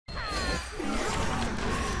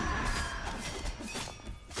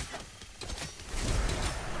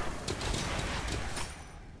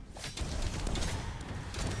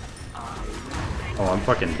I'm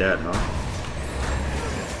fucking dead, huh?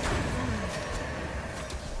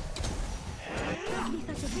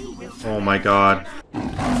 Oh my god.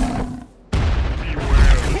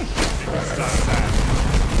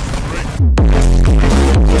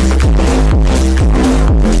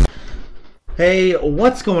 Hey,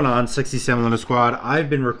 what's going on, 67 Luna Squad? I've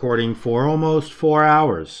been recording for almost 4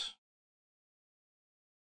 hours.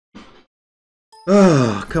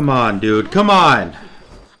 Oh, come on, dude. Come on.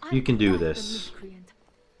 You can do this.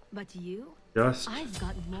 But you? Just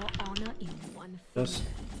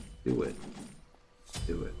do it.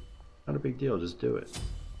 Do it. Not a big deal, just do it.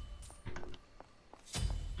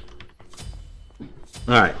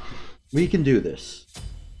 Alright. We can do this.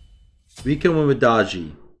 We can win with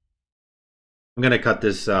Daji. I'm gonna cut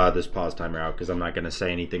this this pause timer out because I'm not gonna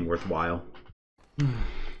say anything worthwhile.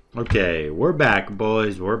 Okay, we're back,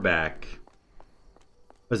 boys. We're back.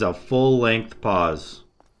 There's a full-length pause.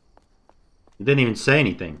 He didn't even say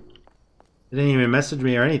anything. He didn't even message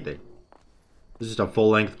me or anything. It was just a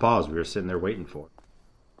full-length pause we were sitting there waiting for.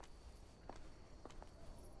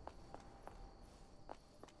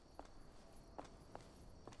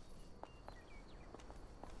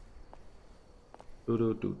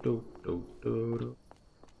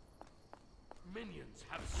 Minions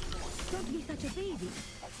have spawned. Don't be such a baby.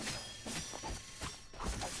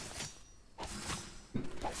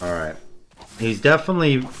 Alright. He's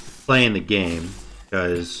definitely playing the game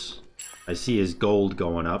because I see his gold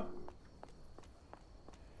going up.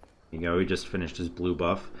 You know, he just finished his blue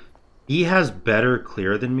buff. He has better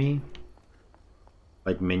clear than me.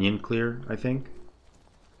 Like minion clear, I think.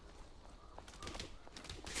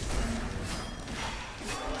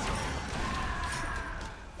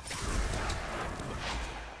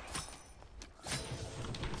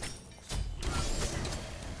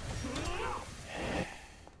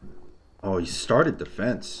 Oh, he started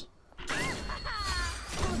defense.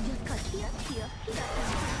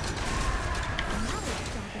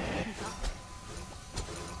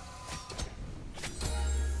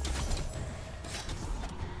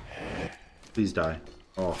 Please die.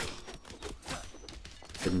 Oh.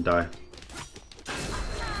 Didn't die.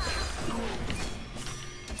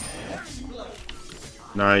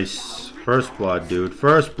 Nice. First blood, dude.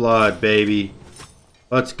 First blood, baby.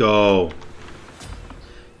 Let's go.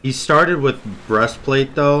 He started with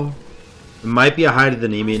breastplate though. It might be a hide of the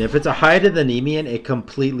Nemean. If it's a hide of the Nemean, it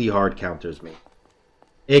completely hard counters me.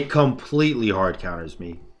 It completely hard counters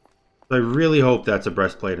me. So I really hope that's a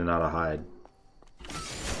breastplate and not a hide.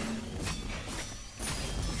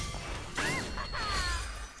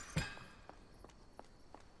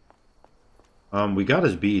 We got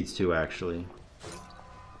his beads too, actually.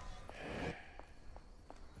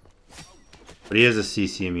 But he has a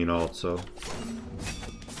CC immune ult, so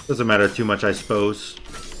doesn't matter too much, I suppose.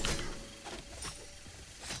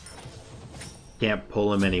 Can't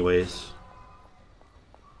pull him anyways.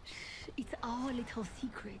 It's our little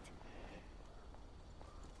secret.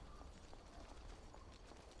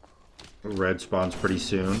 Red spawns pretty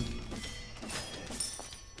soon.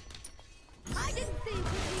 I didn't think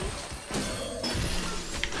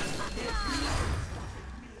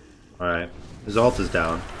Alright, his ult is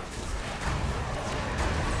down.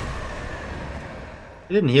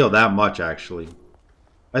 He didn't heal that much, actually.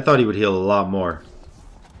 I thought he would heal a lot more.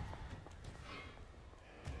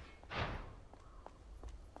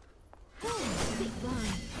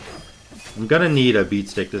 I'm gonna need a beat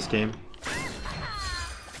stick this game.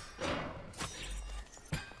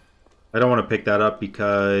 I don't want to pick that up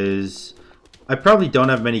because I probably don't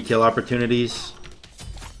have many kill opportunities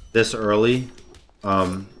this early.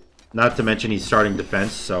 Not to mention he's starting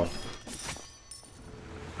defense, so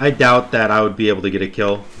I doubt that I would be able to get a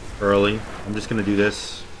kill early. I'm just gonna do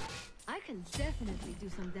this. I can definitely do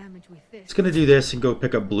some damage with this. Just gonna do this and go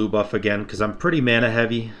pick up blue buff again because I'm pretty mana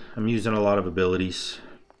heavy. I'm using a lot of abilities.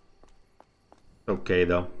 Okay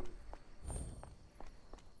though.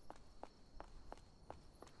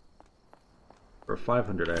 For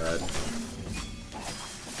 500 I had.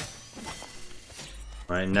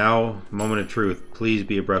 Alright, now, moment of truth. Please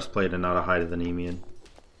be a breastplate and not a hide of the Nemean.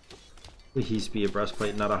 Please be a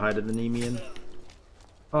breastplate, not a hide of the Nemean.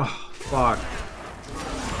 Oh, fuck.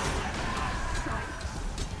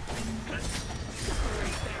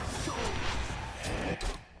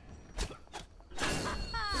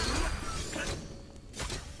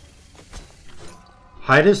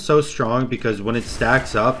 Hide is so strong because when it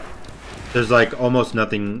stacks up, there's like almost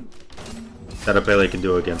nothing that a Pele can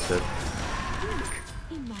do against it.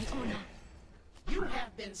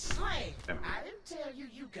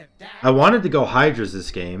 I wanted to go Hydras this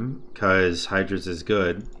game because Hydras is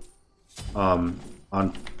good on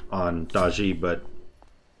Daji, but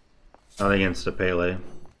Not against a Pele.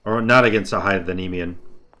 Or not against a Hyde the Nemean.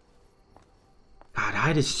 God,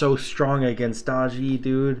 Hyde is so strong against Dodgy,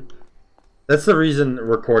 dude. That's the reason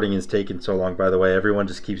recording is taking so long, by the way. Everyone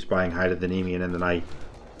just keeps buying Hyde the Nemean, and then I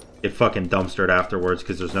get fucking dumpstered afterwards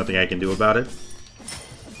because there's nothing I can do about it.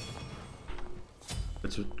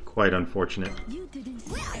 It's quite unfortunate. You didn't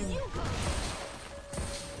see any.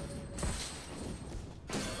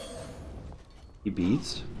 He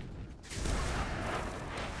beats.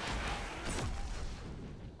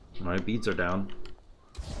 My beads are down.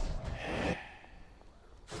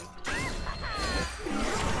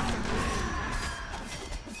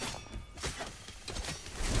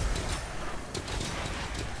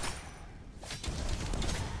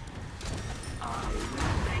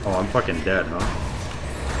 Oh, I'm fucking dead, huh?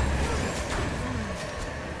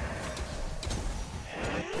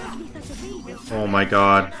 Oh my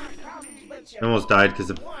god. I almost died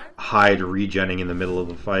because of Hyde regenning in the middle of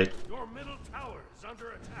the fight. Your middle tower is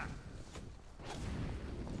under attack.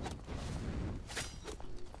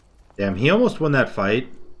 Damn, he almost won that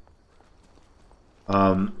fight.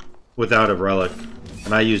 Without a relic.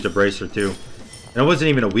 And I used a bracer too. And it wasn't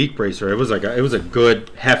even a weak bracer. It was like it was a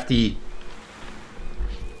good, hefty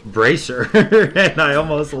bracer. And I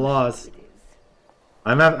almost lost.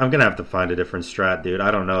 I'm gonna have to find a different strat, dude.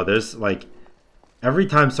 I don't know. There's like every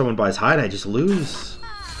time someone buys Hyde, I just lose.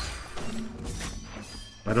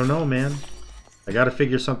 I don't know, man. I gotta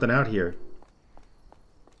figure something out here.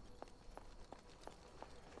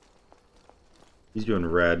 He's doing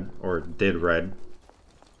red, or did red.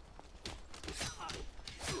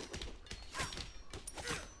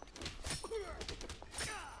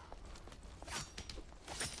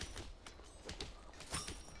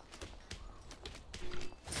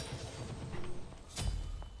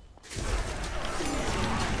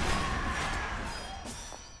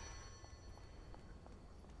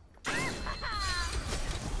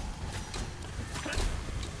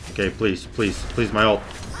 Okay, please, please, please, my ult.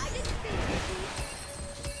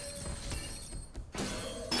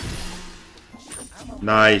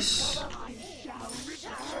 Nice.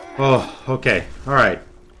 Oh, okay. Alright.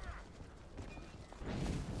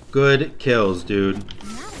 Good kills, dude.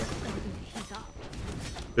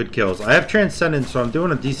 Good kills. I have Transcendence, so I'm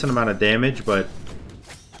doing a decent amount of damage, but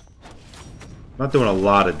I'm not doing a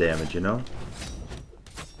lot of damage, you know?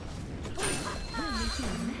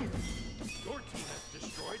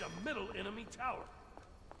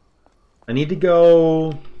 I need to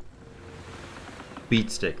go Beat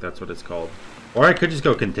Stick, that's what it's called. Or I could just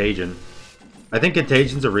go Contagion. I think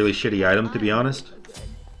Contagion's a really shitty item, to be honest.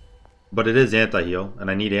 But it is anti-heal, and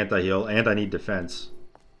I need anti-heal, and I need defense.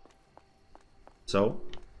 So,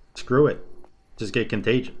 screw it. Just get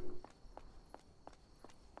Contagion.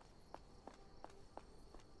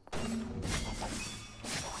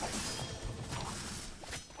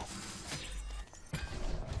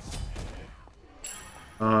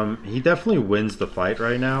 He definitely wins the fight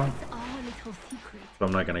right now. So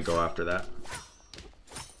I'm not gonna go after that.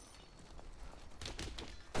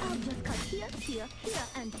 I'll just cut here, here, here,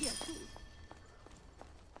 and here too.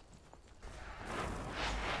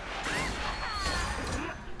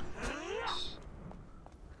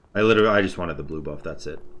 I just wanted the blue buff, that's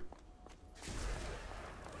it.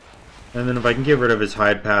 And then if I can get rid of his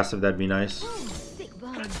Hyde passive, that'd be nice. Sick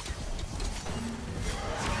burn.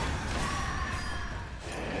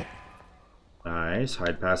 Nice,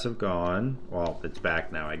 Hyde passive gone. Well, it's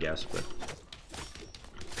back now, I guess, but...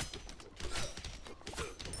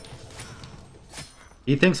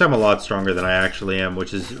 He thinks I'm a lot stronger than I actually am,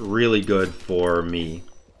 which is really good for me.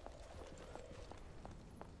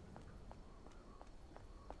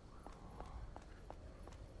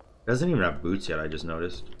 Doesn't even have boots yet, I just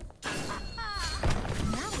noticed.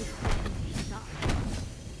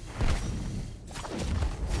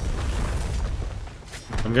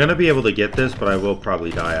 I'm gonna be able to get this, but I will probably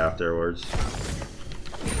die afterwards.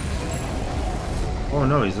 Oh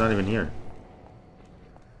no, he's not even here.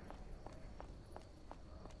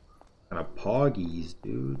 Kind of poggies,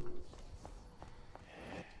 dude.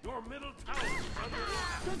 Your middle tower is under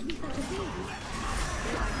attack.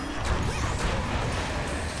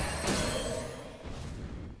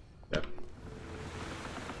 Yep.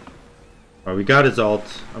 Alright, we got his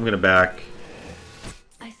ult. I'm gonna back.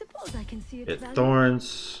 I can see Hit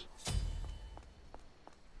Thorns.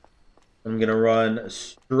 I'm gonna run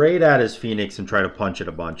straight at his Phoenix and try to punch it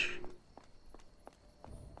a bunch.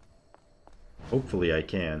 Hopefully I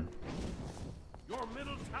can. Your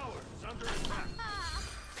middle tower is under attack.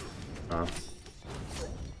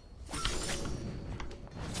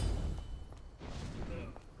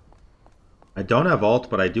 I don't have ult,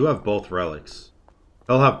 but I do have both relics.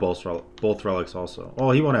 He'll have both relics also.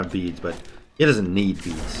 Oh, he won't have beads, but he doesn't need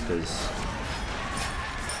beads because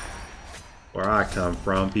where I come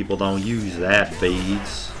from, people don't use that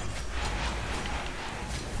beads.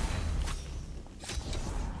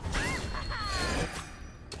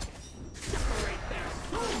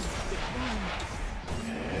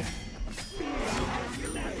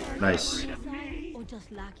 Nice.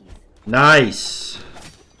 Nice.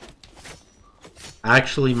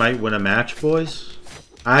 Actually might win a match, boys.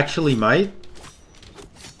 Actually might.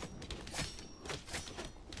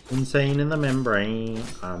 Insane in the membrane.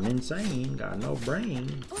 I'm insane. Got no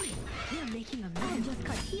brain.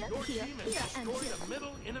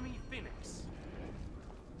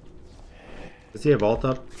 Does he have ult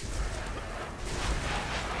up?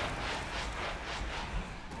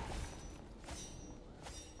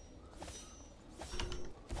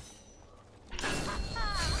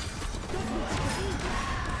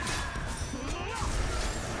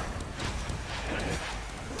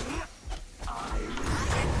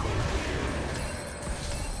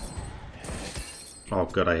 Oh,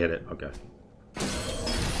 good, I hit it. Okay.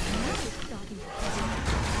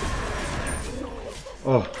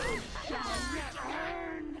 Oh.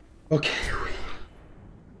 Okay.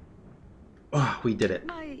 Oh, we did it.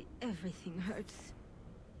 My everything hurts.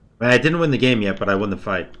 I didn't win the game yet, but I won the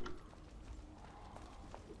fight.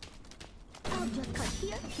 I'll just cut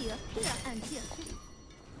here, here, here, and here.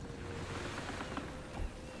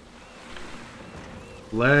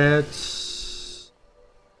 Let's...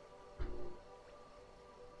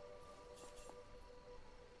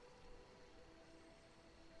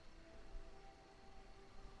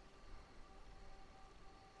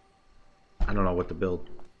 I don't know what to build.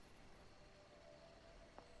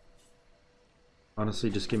 Honestly,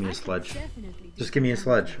 just give me a sledge. Just give me a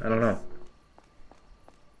sledge. I don't know.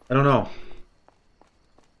 I don't know.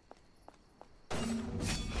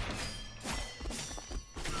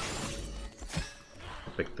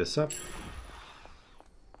 I'll pick this up.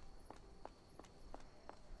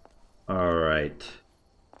 Alright.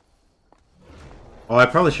 Oh, I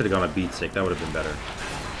probably should have gone a beat stick. That would have been better.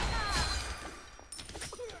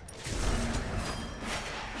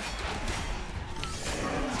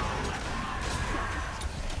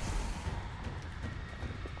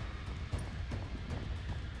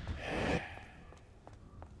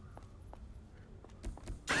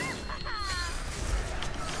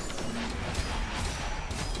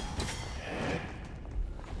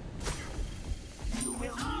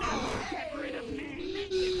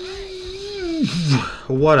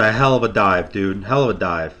 What a hell of a dive, dude. Hell of a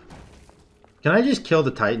dive. Can I just kill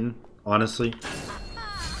the Titan, honestly?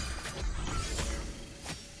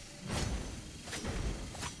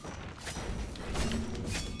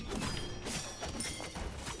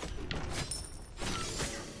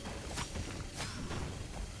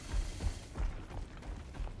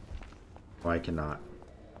 Oh, I cannot.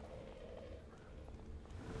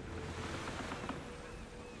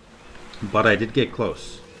 But I did get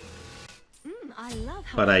close.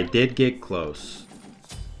 But I did get close.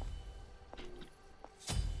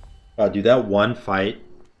 Oh, dude, that one fight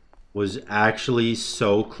was actually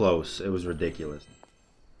so close. It was ridiculous.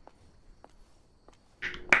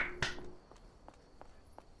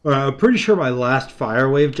 I'm pretty sure my last fire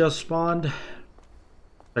wave just spawned.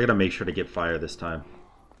 I gotta make sure to get fire this time.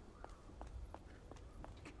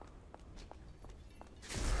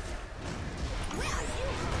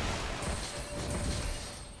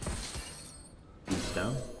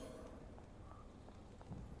 Down.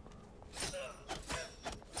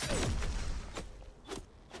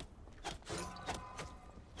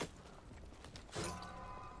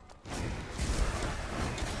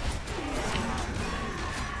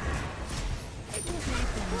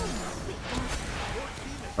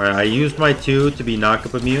 Alright, I used my 2 to be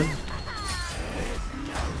knock-up immune.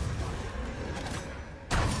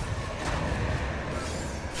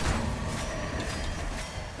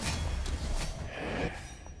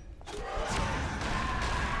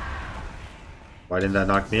 Why didn't that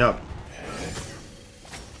knock me up?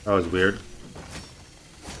 That was weird.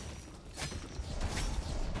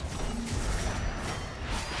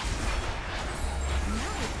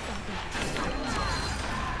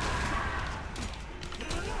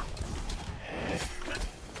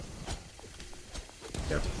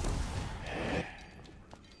 Yep.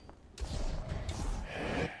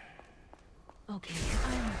 Okay,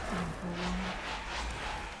 I'm done for a while.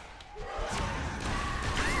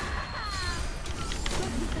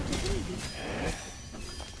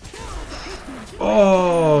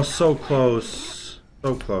 Oh, so close.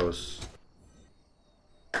 So close.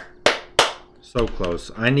 So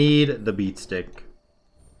close. I need the beat stick.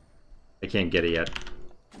 I can't get it yet.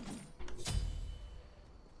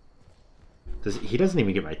 He doesn't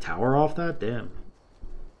even get my tower off that? Damn.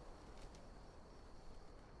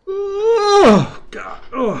 Oh, God.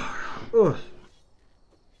 Oh.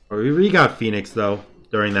 We got Phoenix, though,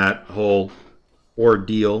 during that whole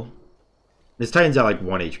ordeal. This Titan's at like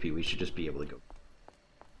 1 HP. We should just be able to go.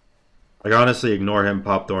 Like, honestly, ignore him,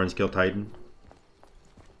 pop Thorns, kill Titan.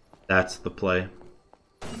 That's the play.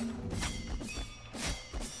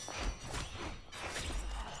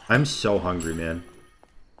 I'm so hungry, man.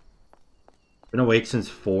 Been awake since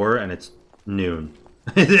 4 and it's noon.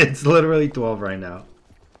 It's literally 12 right now.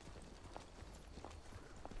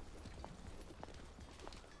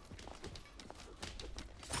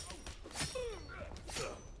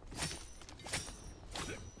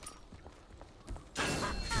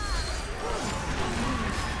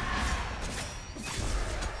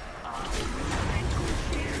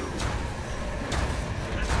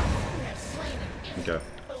 Okay.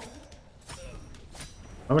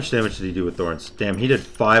 How much damage did he do with Thorns? Damn, he did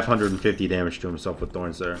 550 damage to himself with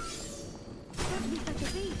Thorns there.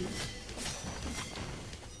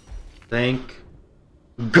 Thank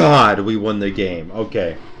God we won the game.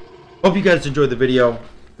 Okay. Hope you guys enjoyed the video.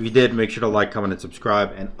 If you did, make sure to like, comment, and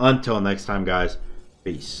subscribe. And until next time, guys,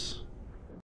 peace.